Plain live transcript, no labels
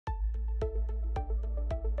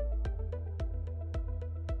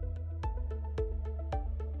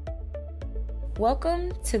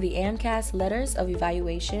Welcome to the AMCAS Letters of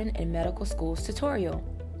Evaluation in Medical Schools tutorial.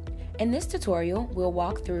 In this tutorial, we'll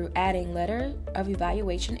walk through adding letter of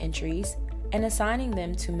evaluation entries and assigning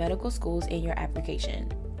them to medical schools in your application.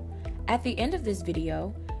 At the end of this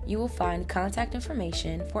video, you will find contact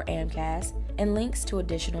information for AMCAS and links to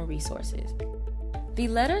additional resources. The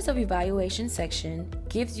Letters of Evaluation section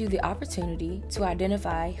gives you the opportunity to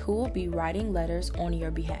identify who will be writing letters on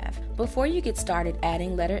your behalf. Before you get started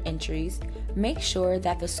adding letter entries, make sure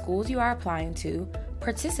that the schools you are applying to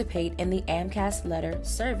participate in the AMCAS letter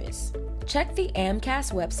service. Check the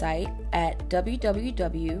AMCAS website at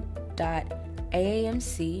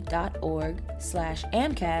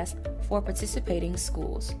www.aamc.org/AMCAS for participating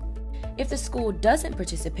schools. If the school doesn't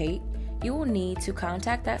participate, you will need to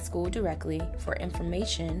contact that school directly for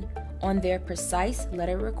information on their precise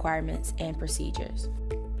letter requirements and procedures.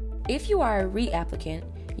 If you are a reapplicant,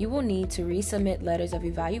 you will need to resubmit letters of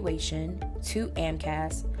evaluation to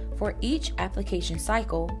AMCAS for each application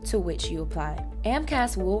cycle to which you apply.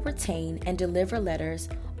 AMCAS will retain and deliver letters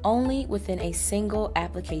only within a single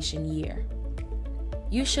application year.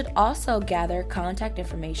 You should also gather contact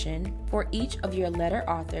information for each of your letter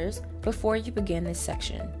authors before you begin this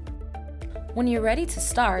section. When you're ready to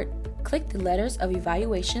start, click the Letters of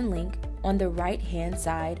Evaluation link on the right-hand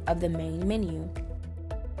side of the main menu.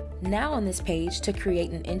 Now on this page, to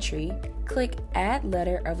create an entry, click Add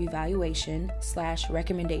Letter of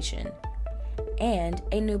Evaluation/Recommendation, and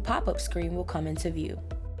a new pop-up screen will come into view.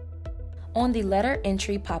 On the letter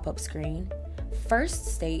entry pop-up screen, first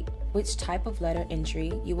state which type of letter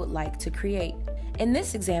entry you would like to create. In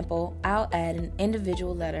this example, I'll add an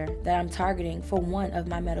individual letter that I'm targeting for one of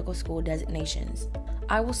my medical school designations.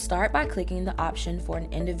 I will start by clicking the option for an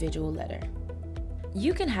individual letter.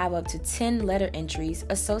 You can have up to 10 letter entries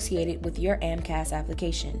associated with your AMCAS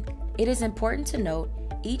application. It is important to note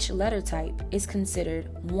each letter type is considered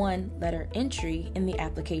one letter entry in the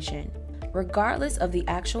application, regardless of the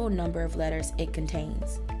actual number of letters it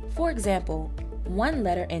contains. For example, one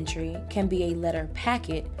letter entry can be a letter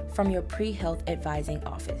packet from your pre-health advising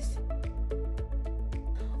office.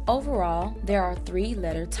 Overall, there are 3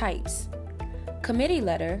 letter types. Committee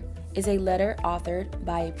letter is a letter authored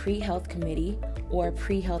by a pre-health committee or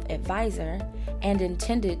pre-health advisor and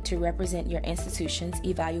intended to represent your institution's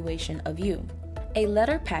evaluation of you. A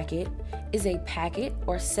letter packet is a packet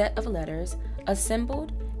or set of letters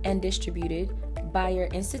assembled and distributed by your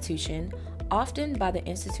institution, often by the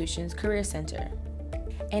institution's career center.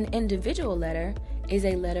 An individual letter is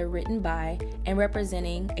a letter written by and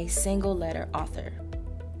representing a single letter author.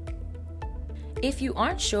 If you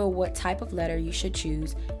aren't sure what type of letter you should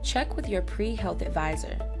choose, check with your pre-health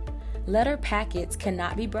advisor. Letter packets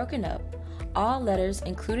cannot be broken up. All letters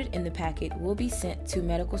included in the packet will be sent to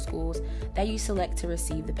medical schools that you select to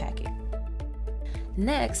receive the packet.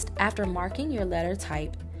 Next, after marking your letter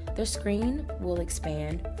type, the screen will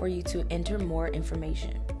expand for you to enter more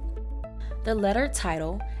information. The letter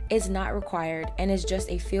title is not required and is just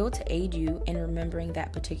a field to aid you in remembering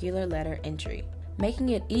that particular letter entry, making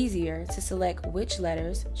it easier to select which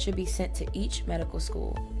letters should be sent to each medical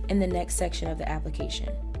school in the next section of the application.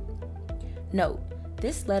 Note,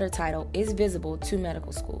 this letter title is visible to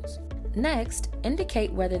medical schools. Next,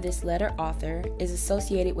 indicate whether this letter author is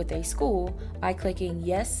associated with a school by clicking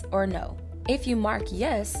Yes or No. If you mark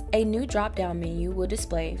yes, a new drop-down menu will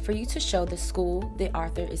display for you to show the school the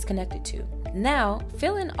author is connected to. Now,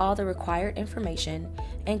 fill in all the required information,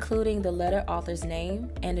 including the letter author's name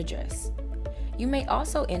and address. You may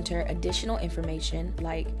also enter additional information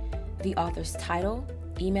like the author's title,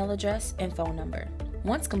 email address, and phone number.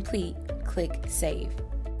 Once complete, click Save.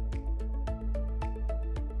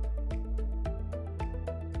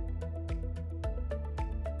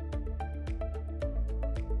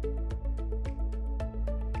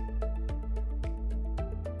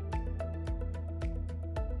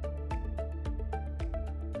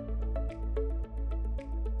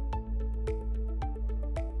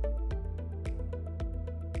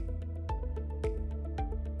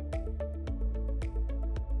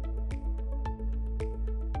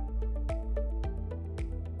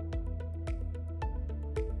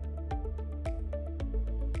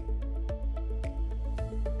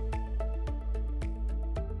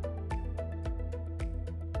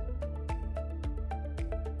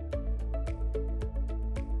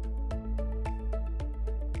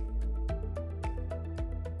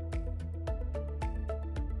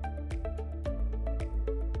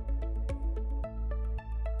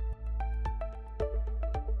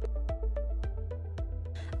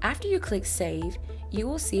 After you click Save, you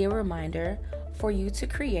will see a reminder for you to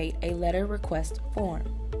create a letter request form.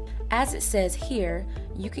 As it says here,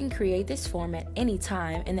 You can create this form at any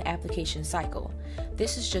time in the application cycle.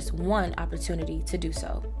 This is just one opportunity to do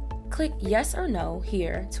so. Click Yes or No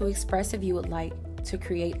here to express if you would like to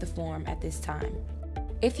create the form at this time.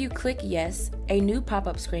 If you click Yes, a new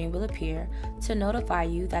pop-up screen will appear to notify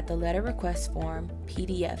you that the letter request form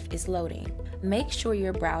PDF is loading. Make sure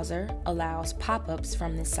your browser allows pop-ups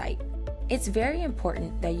from this site. It's very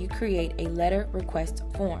important that you create a letter request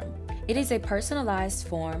form. It is a personalized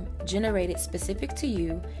form generated specific to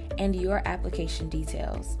you and your application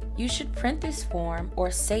details. You should print this form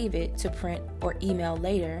or save it to print or email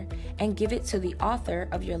later and give it to the author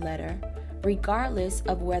of your letter, regardless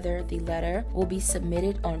of whether the letter will be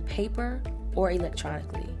submitted on paper or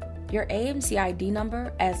electronically. Your AMC ID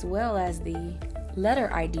number as well as the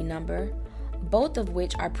letter ID number, both of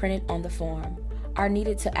which are printed on the form, are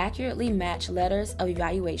needed to accurately match letters of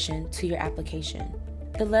evaluation to your application.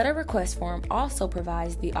 The letter request form also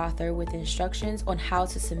provides the author with instructions on how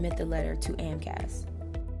to submit the letter to AMCAS.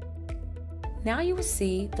 Now you will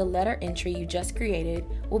see the letter entry you just created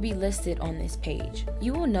will be listed on this page.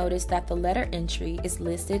 You will notice that the letter entry is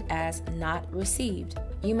listed as not received.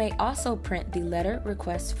 You may also print the letter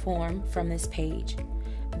request form from this page,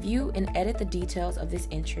 view and edit the details of this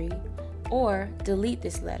entry, or delete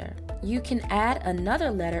this letter. You can add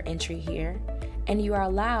another letter entry here, and you are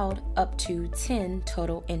allowed up to 10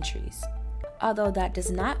 total entries. Although that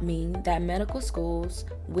does not mean that medical schools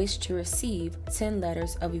wish to receive 10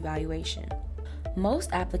 letters of evaluation.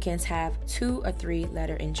 Most applicants have 2 or 3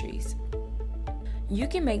 letter entries. You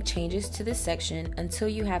can make changes to this section until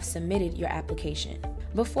you have submitted your application.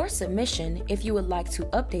 Before submission, if you would like to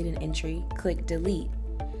update an entry, click Delete.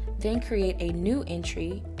 Then create a new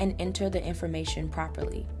entry and enter the information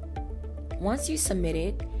properly. Once you submit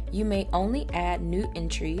it, you may only add new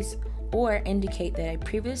entries or indicate that a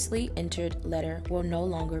previously entered letter will no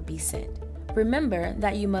longer be sent. Remember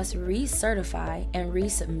that you must recertify and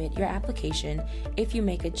resubmit your application if you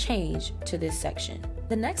make a change to this section.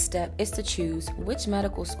 The next step is to choose which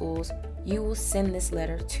medical schools you will send this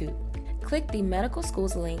letter to. Click the medical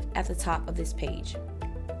schools link at the top of this page.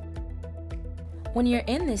 When you're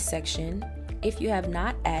in this section, if you have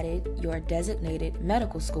not added your designated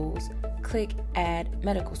medical schools, click Add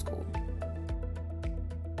Medical School.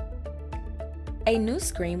 A new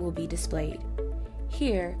screen will be displayed.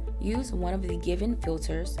 Here, use one of the given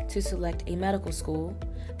filters to select a medical school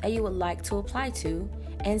that you would like to apply to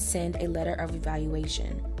and send a letter of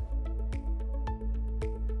evaluation.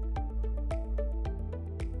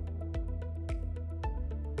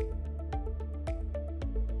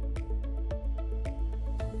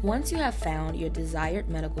 Once you have found your desired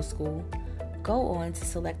medical school, go on to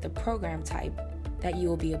select the program type that you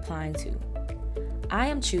will be applying to. I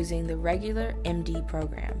am choosing the regular MD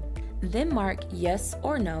program. Then mark yes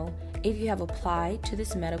or no if you have applied to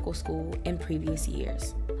this medical school in previous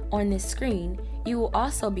years. On this screen, you will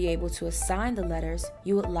also be able to assign the letters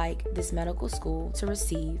you would like this medical school to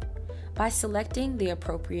receive by selecting the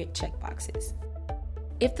appropriate checkboxes.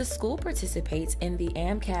 If the school participates in the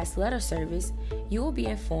AMCAS letter service, you will be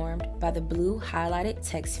informed by the blue highlighted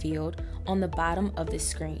text field on the bottom of this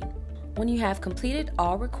screen. When you have completed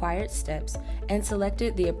all required steps and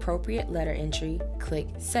selected the appropriate letter entry, click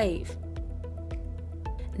Save.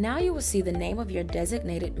 Now you will see the name of your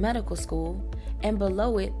designated medical school and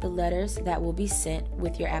below it the letters that will be sent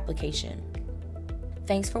with your application.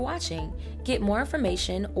 Thanks for watching. Get more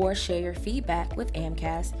information or share your feedback with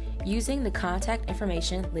AMCAS using the contact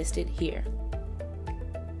information listed here.